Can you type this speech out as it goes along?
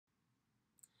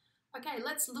Okay,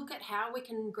 let's look at how we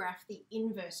can graph the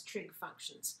inverse trig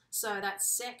functions. So that's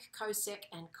sec, cosec,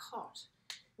 and cot.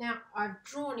 Now, I've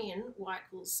drawn in y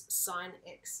equals sine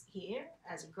x here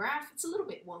as a graph. It's a little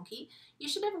bit wonky. You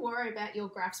should never worry about your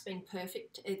graphs being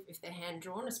perfect if they're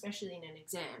hand-drawn, especially in an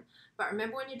exam. But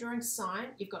remember, when you're drawing sine,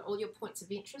 you've got all your points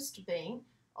of interest being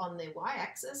on the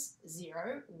y-axis,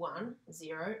 0, 1,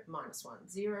 0, minus 1,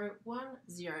 0, 1,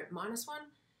 0, minus 1.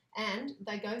 And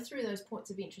they go through those points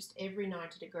of interest every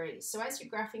 90 degrees. So as you're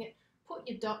graphing it, put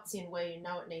your dots in where you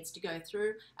know it needs to go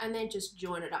through and then just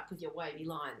join it up with your wavy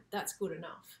line. That's good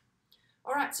enough.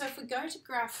 All right, so if we go to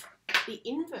graph the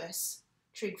inverse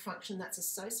trig function that's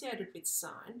associated with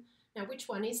sine, now which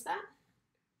one is that?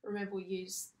 Remember, we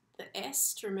use the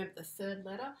S to remember the third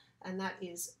letter, and that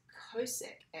is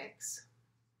cosec x.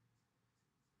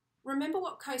 Remember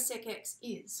what cosec x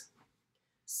is.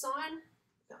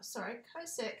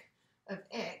 Cosec of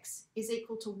x is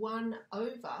equal to 1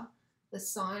 over the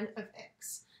sine of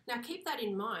x. Now keep that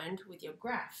in mind with your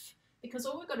graph, because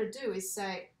all we've got to do is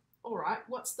say, all right,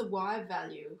 what's the y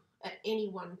value at any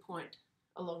one point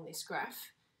along this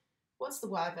graph? What's the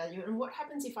y value, and what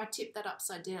happens if I tip that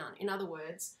upside down? In other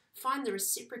words, find the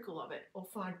reciprocal of it, or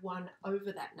find 1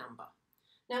 over that number.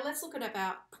 Now let's look at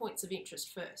our points of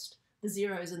interest first, the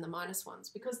zeros and the minus ones,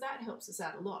 because that helps us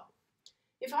out a lot.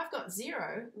 If I've got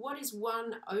 0, what is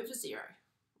 1 over 0?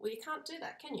 Well, you can't do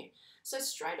that, can you? So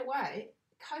straight away,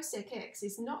 cosec x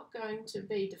is not going to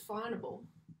be definable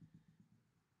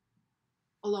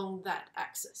along that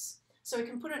axis. So we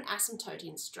can put an asymptote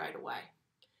in straight away.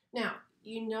 Now,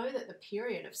 you know that the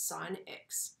period of sine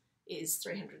x is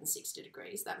 360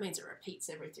 degrees. That means it repeats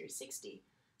every 360.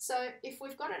 So if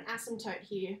we've got an asymptote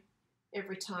here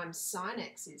every time sine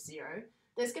x is 0,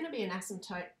 there's going to be an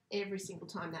asymptote every single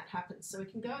time that happens. So we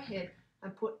can go ahead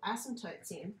and put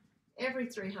asymptotes in every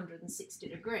 360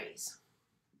 degrees.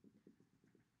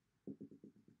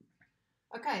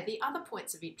 Okay, the other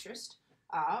points of interest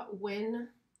are when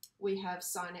we have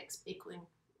sine x equaling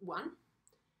 1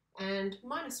 and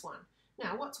minus 1.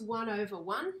 Now, what's 1 over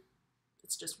 1?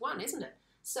 It's just 1, isn't it?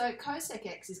 So cosec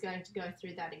x is going to go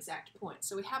through that exact point.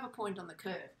 So we have a point on the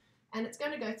curve, and it's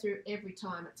going to go through every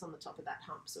time it's on the top of that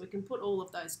hump. So we can put all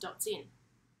of those dots in.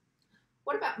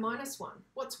 What about minus 1?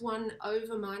 What's 1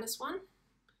 over minus 1?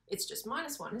 It's just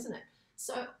minus 1, isn't it?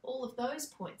 So all of those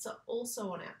points are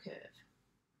also on our curve.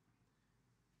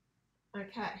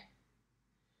 Okay.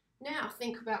 Now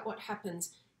think about what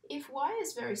happens if y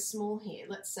is very small here.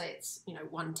 Let's say it's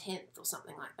 1/10 or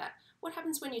something like that. What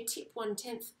happens when you tip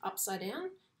 1/10 upside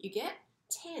down? You get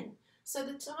 10. So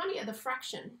the tinier the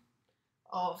fraction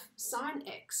of sine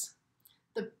x,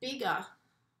 the bigger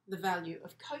the value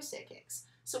of cosec x.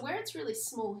 So where it's really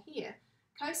small here,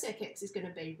 cosec x is going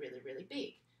to be really, really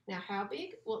big. Now how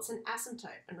big? Well, it's an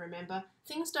asymptote. And remember,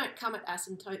 things don't come at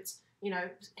asymptotes,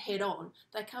 head on.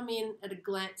 They come in at a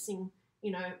glancing,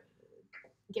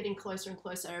 getting closer and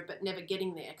closer, but never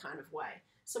getting there kind of way.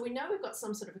 So we know we've got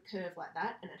some sort of a curve like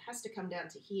that, and it has to come down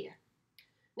to here.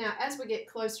 Now, as we get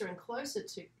closer and closer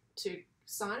to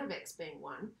sine of x being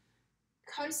 1,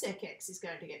 cosec x is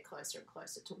going to get closer and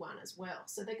closer to 1 as well.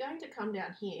 So they're going to come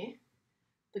down here.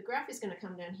 The graph is going to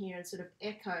come down here and sort of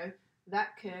echo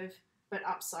that curve, but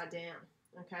upside down,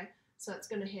 okay? So it's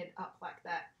going to head up like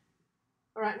that.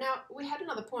 All right, now we had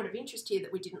another point of interest here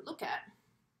that we didn't look at,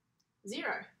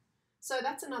 0. So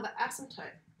that's another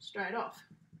asymptote straight off.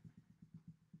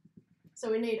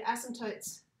 So we need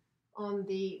asymptotes on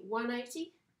the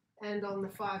 180 and on the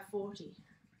 540.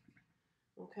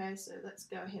 Okay, so let's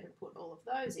go ahead and put all of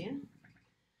those in.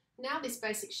 Now this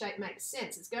basic shape makes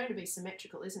sense. It's going to be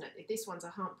symmetrical, isn't it? If this one's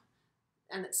a hump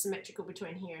and it's symmetrical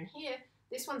between here and here,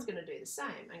 this one's going to do the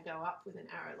same and go up with an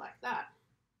arrow like that.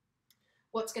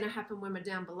 What's going to happen when we're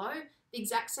down below? The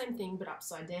exact same thing, but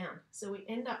upside down. So we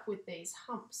end up with these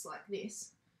humps like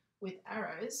this, with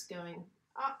arrows going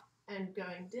up and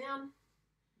going down,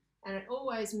 and it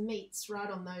always meets right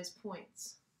on those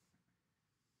points.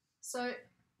 So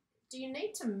do you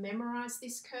need to memorize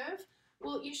this curve?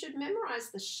 Well, you should memorize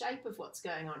the shape of what's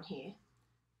going on here.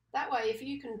 That way, if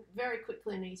you can very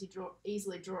quickly and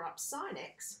easily draw up sine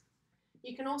x,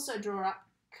 you can also draw up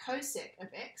cosec of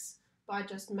x by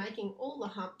just making all the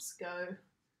humps go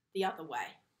the other way.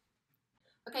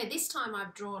 Okay, this time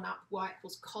I've drawn up y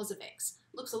equals cos of x.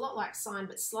 Looks a lot like sine,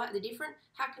 but slightly different.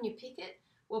 How can you pick it?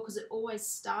 Well, because it always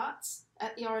starts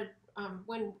at the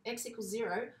when x equals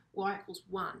 0, y equals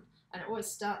 1. And it always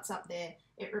starts up there.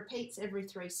 It repeats every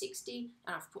 360,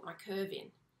 and I've put my curve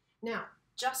in. Now,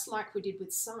 just like we did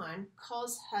with sine,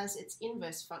 cos has its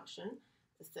inverse function.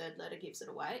 The third letter gives it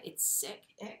away. It's sec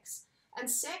x. And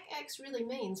sec x really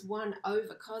means 1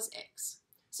 over cos x.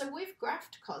 So we've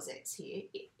graphed cos x here.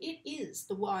 It is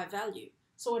the y value.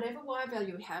 So whatever y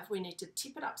value we have, we need to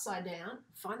tip it upside down,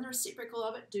 find the reciprocal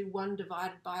of it, do 1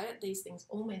 divided by it. These things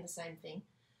all mean the same thing.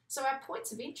 So our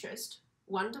points of interest,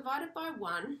 1 divided by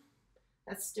 1,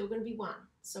 that's still going to be 1.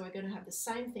 So we're going to have the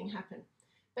same thing happen.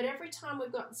 But every time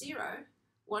we've got 0,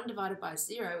 1 divided by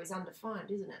 0 is undefined,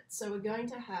 isn't it? So we're going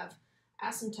to have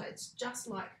asymptotes just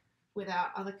like with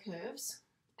our other curves,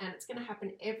 and it's going to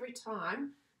happen every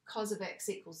time cos of x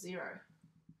equals 0.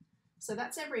 So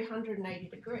that's every 180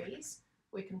 degrees.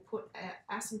 We can put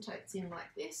our asymptotes in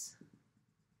like this,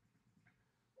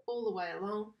 all the way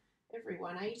along, every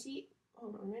 180.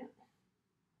 Hold on a minute.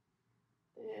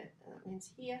 There, that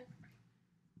means here,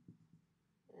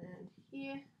 and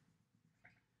here.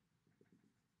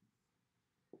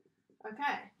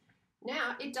 Okay,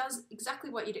 now it does exactly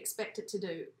what you'd expect it to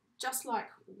do. Just like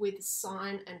with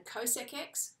sine and cosec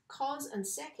x, cos and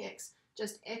sec x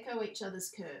just echo each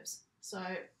other's curves. So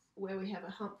where we have a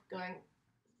hump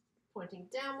pointing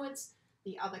downwards,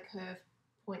 the other curve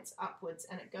points upwards,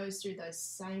 and it goes through those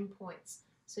same points.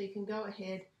 So you can go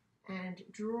ahead and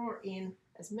draw in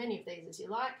as many of these as you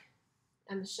like,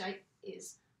 and the shape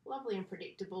is lovely and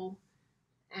predictable.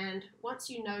 And once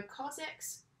you know cos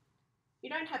x, you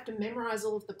don't have to memorize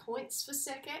all of the points for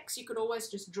sec x. You could always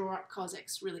just draw up cos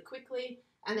x really quickly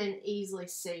and then easily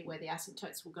see where the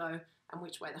asymptotes will go and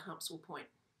which way the humps will point.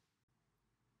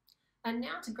 And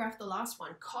now to graph the last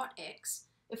one, cot x.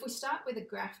 If we start with a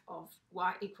graph of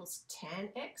y equals tan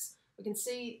x, we can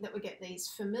see that we get these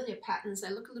familiar patterns. They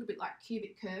look a little bit like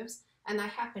cubic curves, and they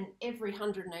happen every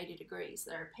 180 degrees.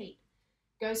 They repeat.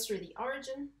 Goes through the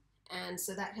origin, and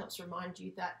so that helps remind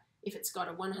you that if it's got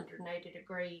a 180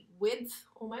 degree width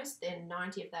almost, then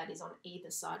 90 of that is on either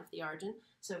side of the origin.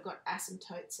 So we've got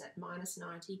asymptotes at minus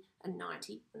 90 and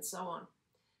 90 and so on.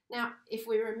 Now, if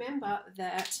we remember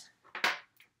that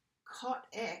cot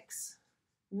x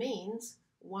means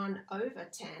 1 over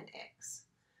tan x,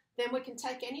 then we can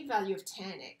take any value of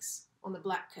tan x on the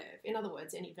black curve, in other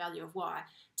words, any value of y,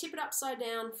 tip it upside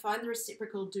down, find the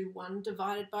reciprocal, do 1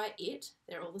 divided by it,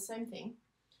 they're all the same thing,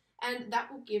 and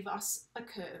that will give us a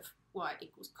curve y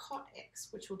equals cot x,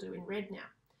 which we'll do in red now.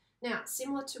 Now,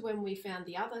 similar to when we found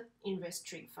the other inverse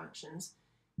trig functions,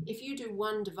 if you do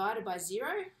 1 divided by 0,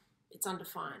 it's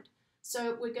undefined.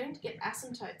 So we're going to get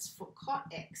asymptotes for cot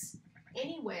x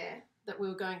anywhere that we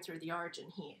were going through the origin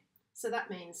here. So that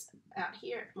means out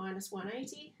here at minus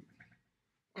 180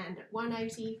 and at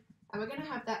 180, and we're going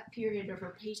to have that period of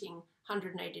repeating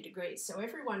 180 degrees. So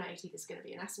every 180 there's going to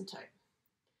be an asymptote.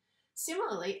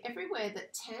 Similarly, everywhere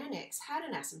that tan x had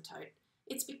an asymptote,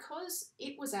 it's because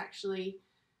it was actually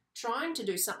trying to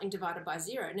do something divided by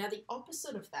 0. Now the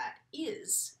opposite of that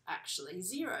is actually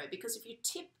 0, because if you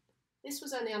tip, this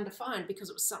was only undefined because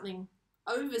it was something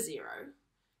over 0,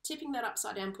 tipping that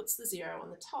upside down puts the 0 on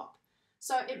the top.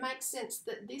 So it makes sense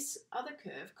that this other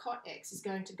curve, cot x, is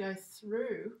going to go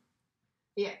through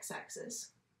the x-axis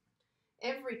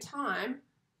every time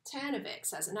tan of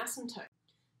x has an asymptote.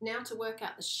 Now to work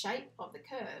out the shape of the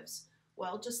curves,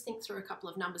 well, just think through a couple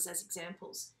of numbers as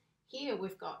examples. Here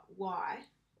we've got y,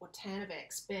 or tan of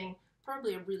x, being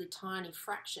probably a really tiny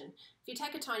fraction. If you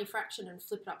take a tiny fraction and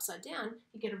flip it upside down,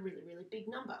 you get a really, really big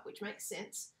number, which makes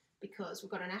sense because we've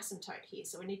got an asymptote here,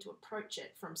 so we need to approach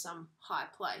it from some high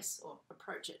place, or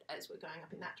approach it as we're going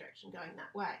up in that direction, going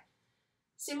that way.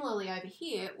 Similarly over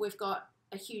here, we've got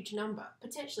a huge number,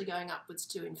 potentially going upwards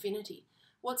to infinity.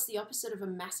 What's the opposite of a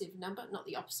massive number? Not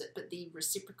the opposite, but the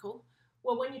reciprocal.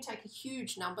 Well, when you take a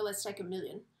huge number, let's take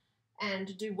 1,000,000,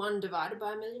 and do 1 divided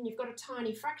by 1,000,000, you've got a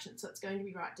tiny fraction, so it's going to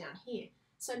be right down here.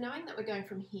 So knowing that we're going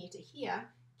from here to here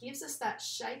gives us that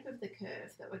shape of the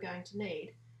curve that we're going to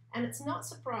need. And it's not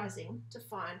surprising to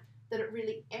find that it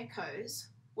really echoes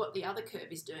what the other curve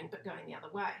is doing, but going the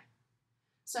other way.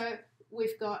 So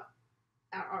we've got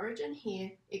our origin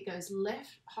here. It goes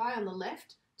left, high on the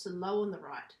left to low on the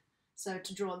right. So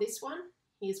to draw this one,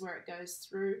 here's where it goes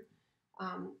through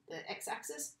the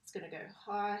x-axis. It's going to go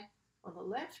high on the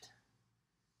left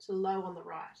to low on the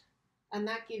right. And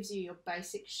that gives you your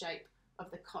basic shape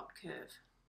of the cot curve.